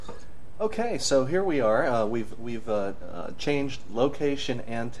Okay, so here we are. We've changed location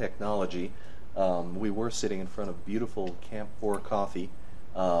and technology. We were sitting in front of beautiful Camp 4 coffee.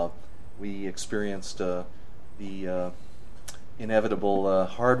 We experienced the inevitable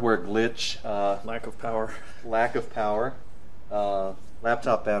hardware glitch. Lack of power. Lack of power.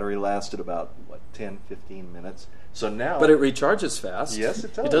 Laptop battery lasted about 10, 15 minutes. So now, but it recharges fast. Yes,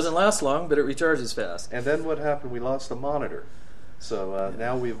 it does. It doesn't last long, but it recharges fast. And then what happened? We lost the monitor. So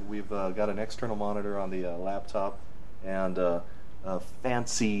now we've got an external monitor on the laptop and a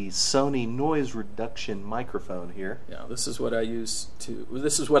fancy Sony noise reduction microphone here. Yeah, this is what I use to.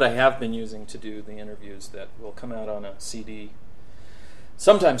 This is what I have been using to do the interviews that will come out on a CD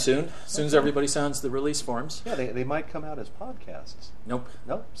sometime soon. As soon as everybody signs the release forms. Yeah, they might come out as podcasts. Nope.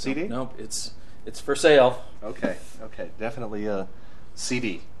 Nope. CD. Nope. It's for sale. Okay. Definitely a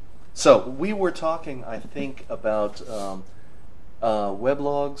CD. So we were talking, I think, about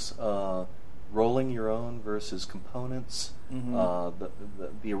weblogs, rolling your own versus components. Mm-hmm.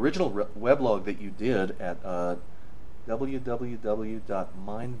 The original weblog that you did at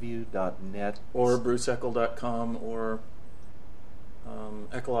www.mindview.net or bruceeckel.com or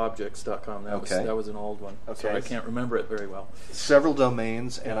eckelobjects.com. That was an old one. Okay. So I can't remember it very well. Several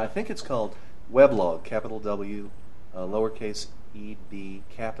domains, and I think it's called weblog, capital W, lowercase e-b,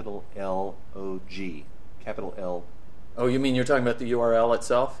 capital L-O-G, capital L. Oh, you mean you're talking about the URL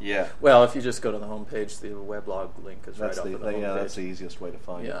itself? Yeah. Well, if you just go to the homepage, the weblog link is right off of the homepage. Yeah, that's the easiest way to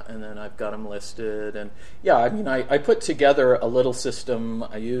find it. Yeah, and then I've got them listed, and yeah, I mean, I put together a little system.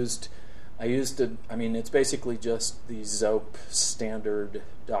 I used it's basically just the Zope standard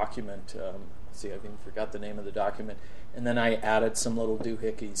document. Let's see, I even forgot the name of the document, and then I added some little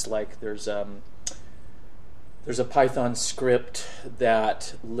doohickeys, like there's a Python script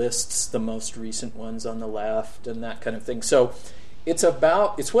that lists the most recent ones on the left and that kind of thing. So it's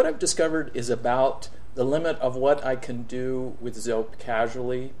what I've discovered is about the limit of what I can do with Zope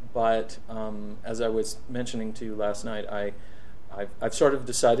casually. But as I was mentioning to you last night, I've sort of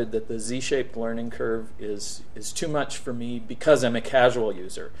decided that the Z-shaped learning curve is too much for me because I'm a casual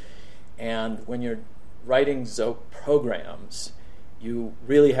user. And when you're writing Zope programs, you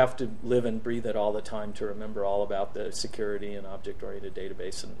really have to live and breathe it all the time to remember all about the security and object-oriented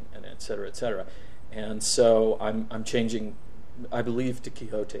database and et cetera, et cetera. And so I'm changing, I believe, to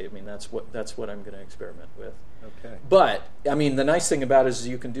Quixote. I mean, that's what I'm going to experiment with. Okay. But I mean, the nice thing about it is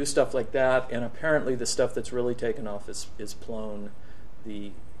you can do stuff like that, and apparently the stuff that's really taken off is Plone,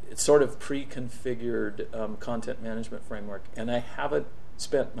 it's sort of pre-configured content management framework, and I haven't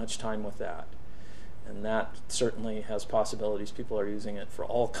spent much time with that. And that certainly has possibilities. People are using it for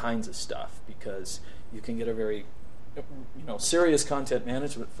all kinds of stuff because you can get a very, serious content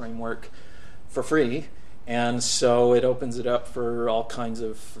management framework for free, and so it opens it up for all kinds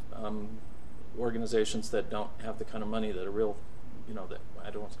of organizations that don't have the kind of money that a real, that I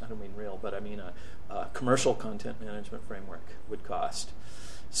don't mean real, but I mean a commercial content management framework would cost.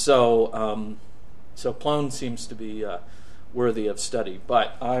 So Plone seems to be worthy of study,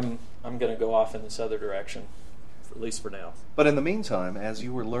 but I'm going to go off in this other direction, at least for now. But in the meantime, as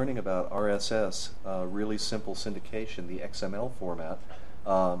you were learning about RSS, really simple syndication, the XML format,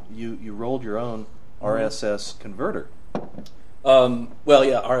 you rolled your own RSS converter.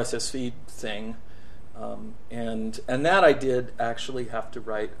 RSS feed thing, and that I did actually have to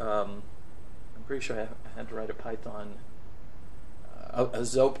write. I'm pretty sure I had to write a Python, a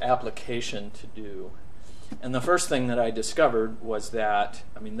Zope application to do. And the first thing that I discovered was that,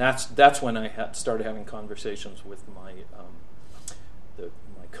 I mean, that's when I started having conversations with my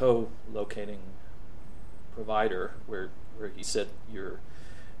my co-locating provider, where he said your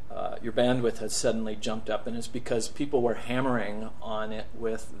bandwidth has suddenly jumped up, and it's because people were hammering on it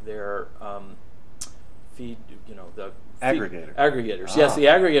with their feed, the aggregators. Yes, the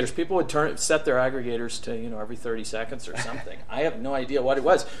aggregators. People would set their aggregators to every 30 seconds or something. I have no idea what it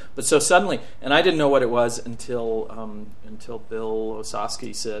was, but so suddenly, and I didn't know what it was until Bill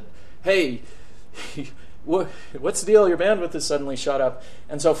Osowski said, "Hey, what's the deal? Your bandwidth has suddenly shot up."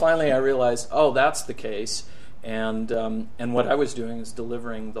 And so finally, I realized, oh, that's the case. And what I was doing is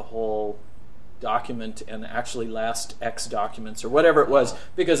delivering the whole document and actually last X documents or whatever it was,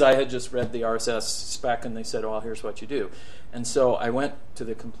 because I had just read the RSS spec and they said, "Oh, here's what you do." And so I went to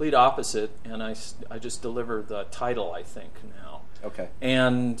the complete opposite, and I just deliver the title, I think, now. Okay.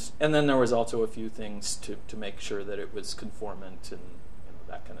 And then there was also a few things to make sure that it was conformant and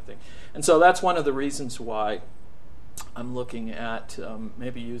that kind of thing. And so that's one of the reasons why I'm looking at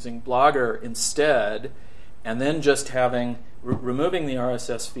maybe using Blogger instead, and then just having removing the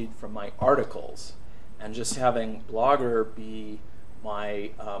RSS feed from my articles and just having Blogger be my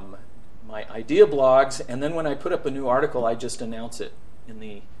my idea blogs, and then when I put up a new article, I just announce it on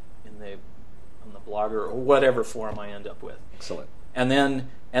the Blogger or whatever forum I end up with. Excellent. And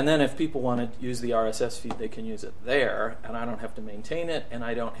then if people want to use the RSS feed, they can use it there, and I don't have to maintain it, and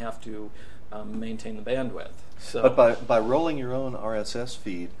I don't have to maintain the bandwidth. So, but by rolling your own RSS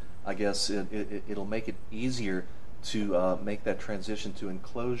feed, I guess it'll make it easier to make that transition to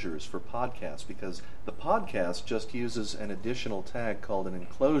enclosures for podcasts, because the podcast just uses an additional tag called an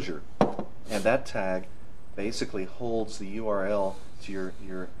enclosure, and that tag basically holds the URL to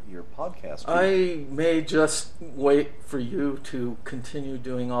your podcast feed. I may just wait for you to continue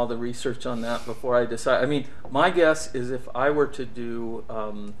doing all the research on that before I decide. I mean, my guess is if I were to do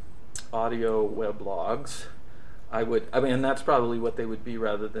audio weblogs, and that's probably what they would be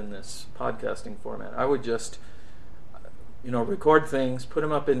rather than this podcasting format. I would just, record things, put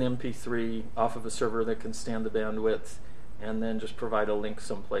them up in MP3 off of a server that can stand the bandwidth, and then just provide a link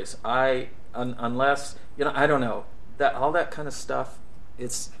someplace. Unless, I don't know, that all that kind of stuff,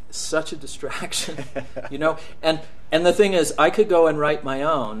 it's such a distraction, And the thing is, I could go and write my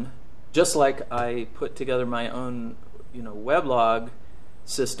own, just like I put together my own, weblog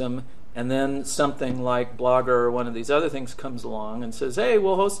system, and then something like Blogger or one of these other things comes along and says, "Hey,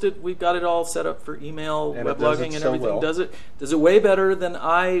 we'll host it. We've got it all set up for email, and weblogging, and everything." Well. Does it way better than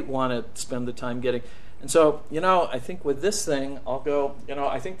I want to spend the time getting. And so, I think with this thing, I'll go.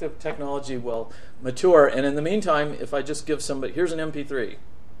 I think the technology will mature, and in the meantime, if I just give somebody, here's an MP3,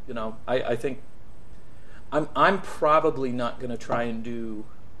 I think I'm probably not going to try and do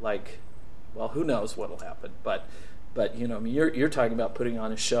who knows what'll happen, but you're talking about putting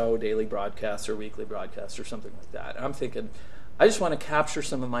on a show, daily broadcast or weekly broadcast or something like that. I'm thinking, I just want to capture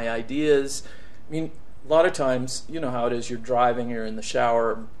some of my ideas. I mean, a lot of times, you know how it is, you're driving, you're in the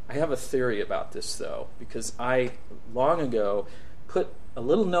shower. I have a theory about this, though, because I, long ago, put a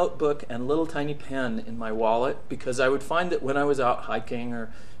little notebook and a little tiny pen in my wallet, because I would find that when I was out hiking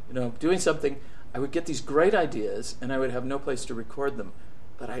or, doing something, I would get these great ideas, and I would have no place to record them.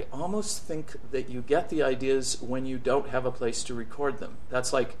 But I almost think that you get the ideas when you don't have a place to record them.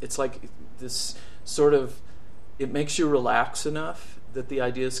 It's like this sort of, it makes you relax enough that the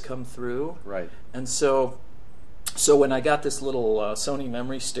ideas come through. Right. And so when I got this little Sony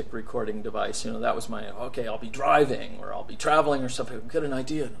memory stick recording device, that was my, okay, I'll be driving or I'll be traveling or something, I'll get an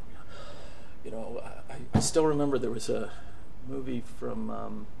idea. I still remember there was a movie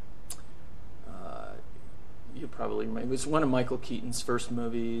from, you probably remember, it was one of Michael Keaton's first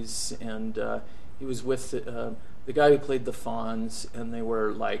movies, and he was with the guy who played the Fonz, and they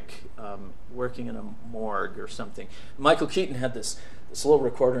were working in a morgue or something. Michael Keaton had this little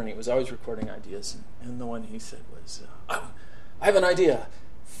recorder, and he was always recording ideas, and the one he said was, I have an idea,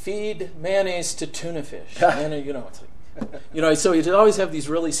 feed mayonnaise to tuna fish. And it's like, so he'd always have these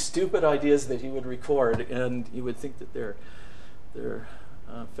really stupid ideas that he would record, and you would think that they're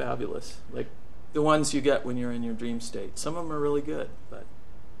fabulous, like the ones you get when you're in your dream state. Some of them are really good, but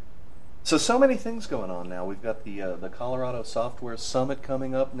so many things going on now. We've got the Colorado Software Summit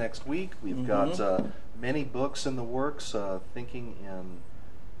coming up next week. We've got many books in the works, thinking in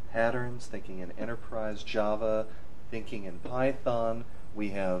patterns, thinking in enterprise Java, thinking in Python. We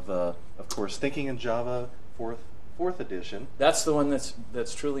have, of course, thinking in Java, fourth edition. That's the one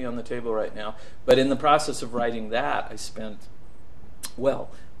that's truly on the table right now. But in the process of writing that, I spent,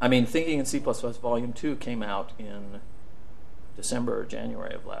 Thinking in C++ Volume 2 came out in December or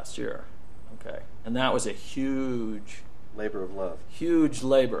January of last year. Okay. And that was a huge labor of love. Huge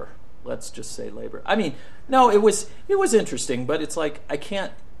labor. Let's just say labor. I mean, no, it was interesting, but it's like I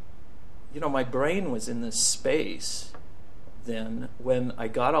can't, my brain was in this space then when I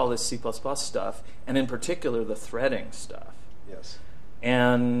got all this C++ stuff, and in particular the threading stuff. Yes.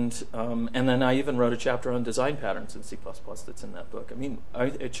 And then I even wrote a chapter on design patterns in C++ that's in that book. I mean,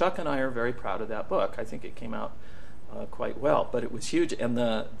 Chuck and I are very proud of that book. I think it came out quite well, but it was huge. And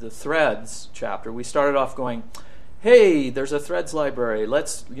the threads chapter, we started off going, hey, there's a threads library.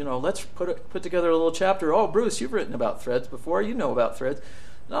 Let's put together a little chapter. Oh, Bruce, you've written about threads before. You know about threads.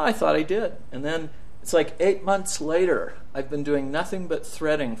 No, I thought I did. And then it's like 8 months later. I've been doing nothing but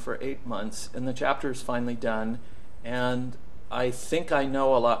threading for 8 months, and the chapter is finally done. And I think I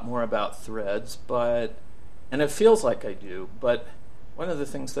know a lot more about threads, and it feels like I do, but one of the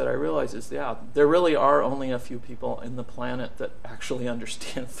things that I realize is, there really are only a few people in the planet that actually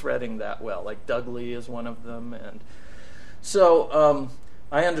understand threading that well. Like Doug Lee is one of them, and so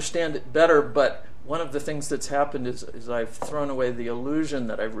I understand it better, but one of the things that's happened is I've thrown away the illusion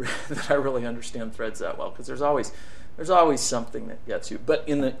that I really understand threads that well, because there's always something that gets you. But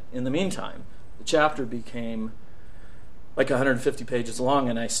in the meantime, the chapter became like 150 pages long,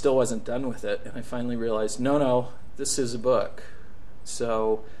 and I still wasn't done with it. And I finally realized, no, this is a book.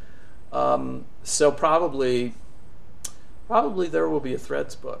 So, probably there will be a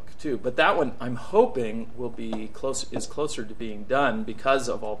Threads book too. But that one, I'm hoping, is closer to being done because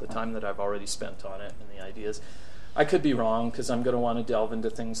of all the time that I've already spent on it and the ideas. I could be wrong because I'm going to want to delve into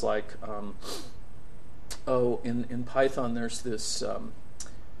things like, in Python there's this.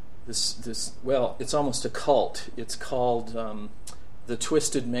 Well, it's almost a cult. It's called the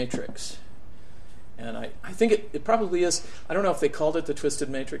Twisted Matrix. And I think it probably is. I don't know if they called it the Twisted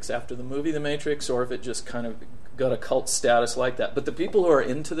Matrix after the movie The Matrix or if it just kind of got a cult status like that. But the people who are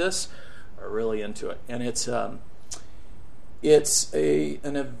into this are really into it. And it's an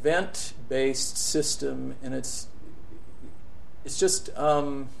event-based system, and it's just...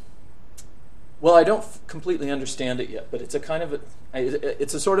 well, I don't completely understand it yet, but it's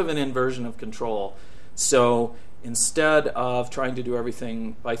it's a sort of an inversion of control. So instead of trying to do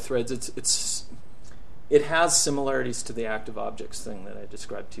everything by threads, it has similarities to the active objects thing that I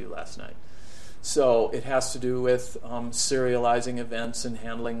described to you last night. So it has to do with serializing events and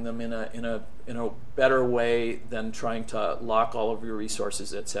handling them in a better way than trying to lock all of your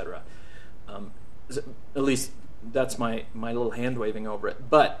resources, etc. At least that's my little hand waving over it.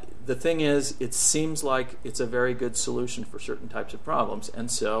 But the thing is, it seems like it's a very good solution for certain types of problems, and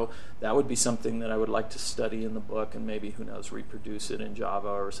so that would be something that I would like to study in the book, and maybe, who knows, reproduce it in Java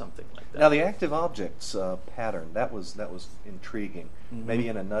or something like that. Now, the active objects pattern, that was intriguing. Mm-hmm. Maybe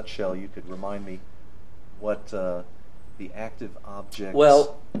in a nutshell, you could remind me what the active objects...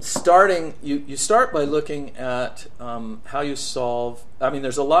 Well, you start by looking at how you solve... I mean,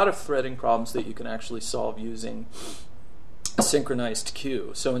 there's a lot of threading problems that you can actually solve using a synchronized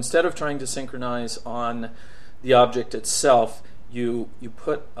queue. So instead of trying to synchronize on the object itself, you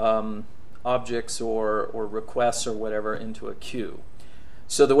put objects or requests or whatever into a queue.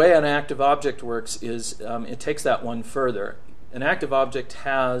 So the way an active object works is it takes that one further. An active object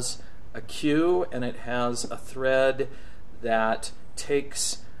has a queue, and it has a thread that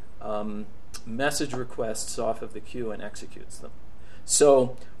takes message requests off of the queue and executes them.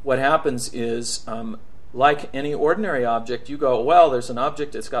 So what happens is, like any ordinary object, you go, well, there's an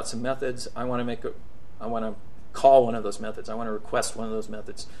object, it's got some methods, I want to call one of those methods, I want to request one of those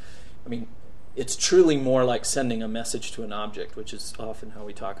methods. I mean, it's truly more like sending a message to an object, which is often how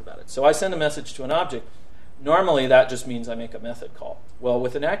we talk about it. So I send a message to an object. Normally that just means I make a method call. Well,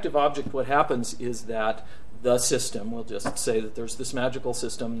 with an active object, what happens is that the system will just say that there's this magical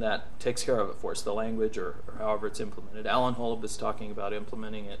system that takes care of it for us, the language or however it's implemented. Alan Holub is talking about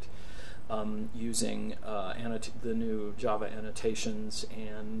implementing it using the new Java annotations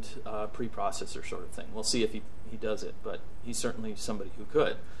and preprocessor sort of thing. We'll see if he does it, but he's certainly somebody who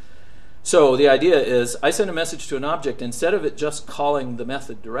could. So the idea is I send a message to an object. Instead of it just calling the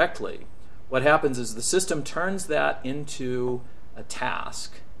method directly, what happens is the system turns that into a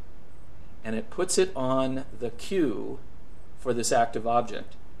task, and it puts it on the queue for this active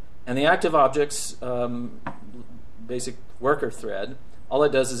object. And the active object's basic worker thread, all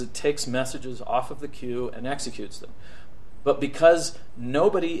it does is it takes messages off of the queue and executes them. But because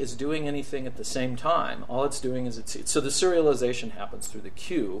nobody is doing anything at the same time, all it's doing is so the serialization happens through the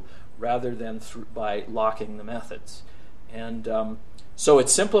queue rather than by locking the methods. And so it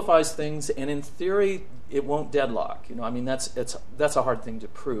simplifies things, and in theory, it won't deadlock. I mean, that's a hard thing to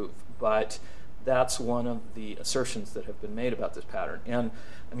prove, but that's one of the assertions that have been made about this pattern. And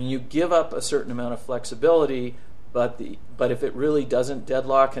I mean, you give up a certain amount of flexibility, but if it really doesn't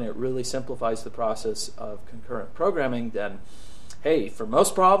deadlock and it really simplifies the process of concurrent programming, then hey, for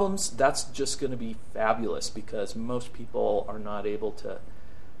most problems, that's just going to be fabulous, because most people are not able to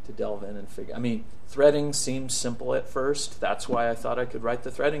delve in and figure. I mean, threading seems simple at first. That's why I thought I could write the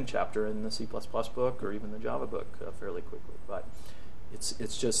threading chapter in the C++ book or even the Java book fairly quickly. But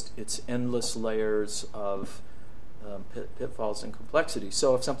it's endless layers of pitfalls and complexity.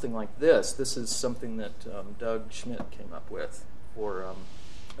 So if something like this is something that Doug Schmidt came up with for,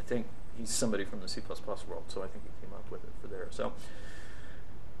 I think he's somebody from the C++ world, so I think he came up with it for there. So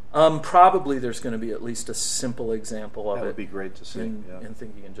probably there's going to be at least a simple example of it. That would be great to see. In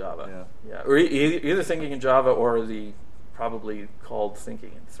Thinking in Java. Yeah. Or either Thinking in Java or the probably called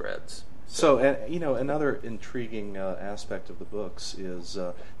Thinking in Threads. So, another intriguing aspect of the books is,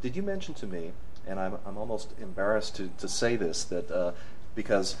 did you mention to me, and I'm almost embarrassed to say this, that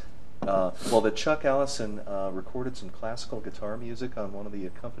because that Chuck Allison recorded some classical guitar music on one of the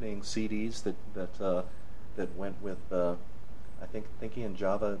accompanying CDs that went with I think Thinking in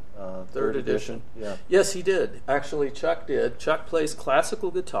Java third edition. Yeah. Yes, he did. Actually, Chuck did. Chuck plays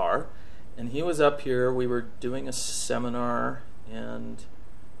classical guitar, and he was up here. We were doing a seminar, and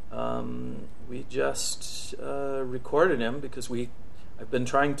we just recorded him because I've been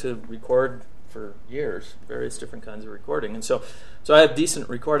trying to record for years, various different kinds of recording, and so I have decent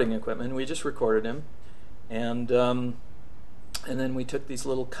recording equipment. We just recorded him, and then we took these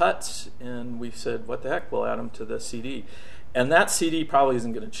little cuts, and we said, "What the heck? We'll add them to the CD." And that CD probably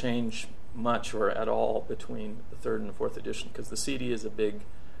isn't going to change much or at all between the third and the fourth edition, because the CD is a big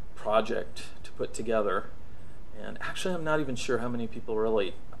project to put together. And actually, I'm not even sure how many people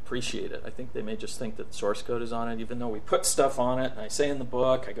really appreciate it. I think they may just think that source code is on it, even though we put stuff on it. And I say in the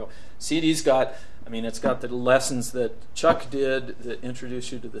book, I go, CD's got, it's got the lessons that Chuck did that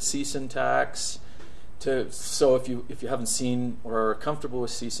introduce you to the C syntax. So if you haven't seen or are comfortable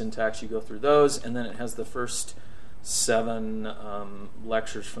with C syntax, you go through those, and then it has the first 7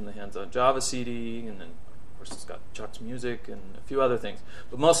 lectures from the Hands-on Java CD, and then of course it's got Chuck's music and a few other things,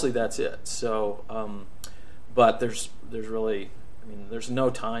 but mostly that's it. So, but there's really, there's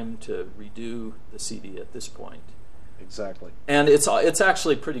no time to redo the CD at this point. Exactly. And it's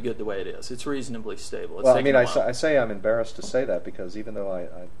actually pretty good the way it is. It's reasonably stable. It's I say I'm embarrassed to say that, because even though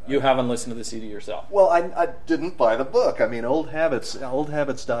you haven't listened to the CD yourself. Well, I didn't buy the book. Old habits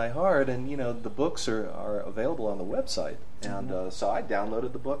die hard, and the books are available on the website, and so I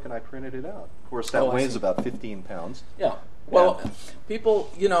downloaded the book and I printed it out. Of course, that weighs about 15 pounds. Yeah. Well, people,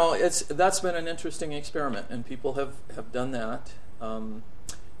 that's been an interesting experiment, and people have done that.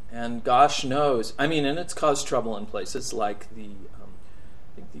 And gosh knows, and it's caused trouble in places like I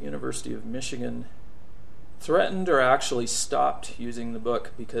think the University of Michigan threatened or actually stopped using the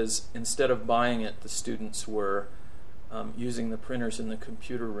book, because instead of buying it, the students were using the printers in the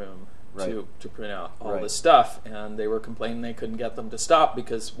computer room to print out all the stuff, and they were complaining they couldn't get them to stop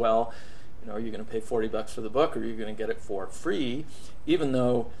because, well, are you going to pay $40 for the book, or are you going to get it for free? Even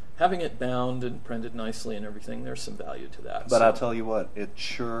though having it bound and printed nicely and everything, there's some value to that. But I'll tell you what, it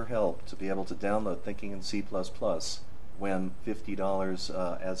sure helped to be able to download Thinking in C++ when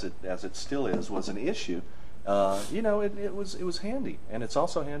 $50, as it still is, was an issue. It was handy, and it's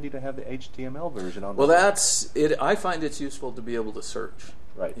also handy to have the HTML version on. Well, that's it. I find it's useful to be able to search.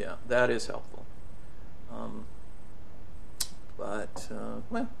 Right. Yeah, that is helpful.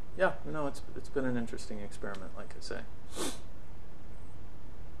 It's been an interesting experiment, like I say,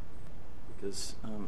 because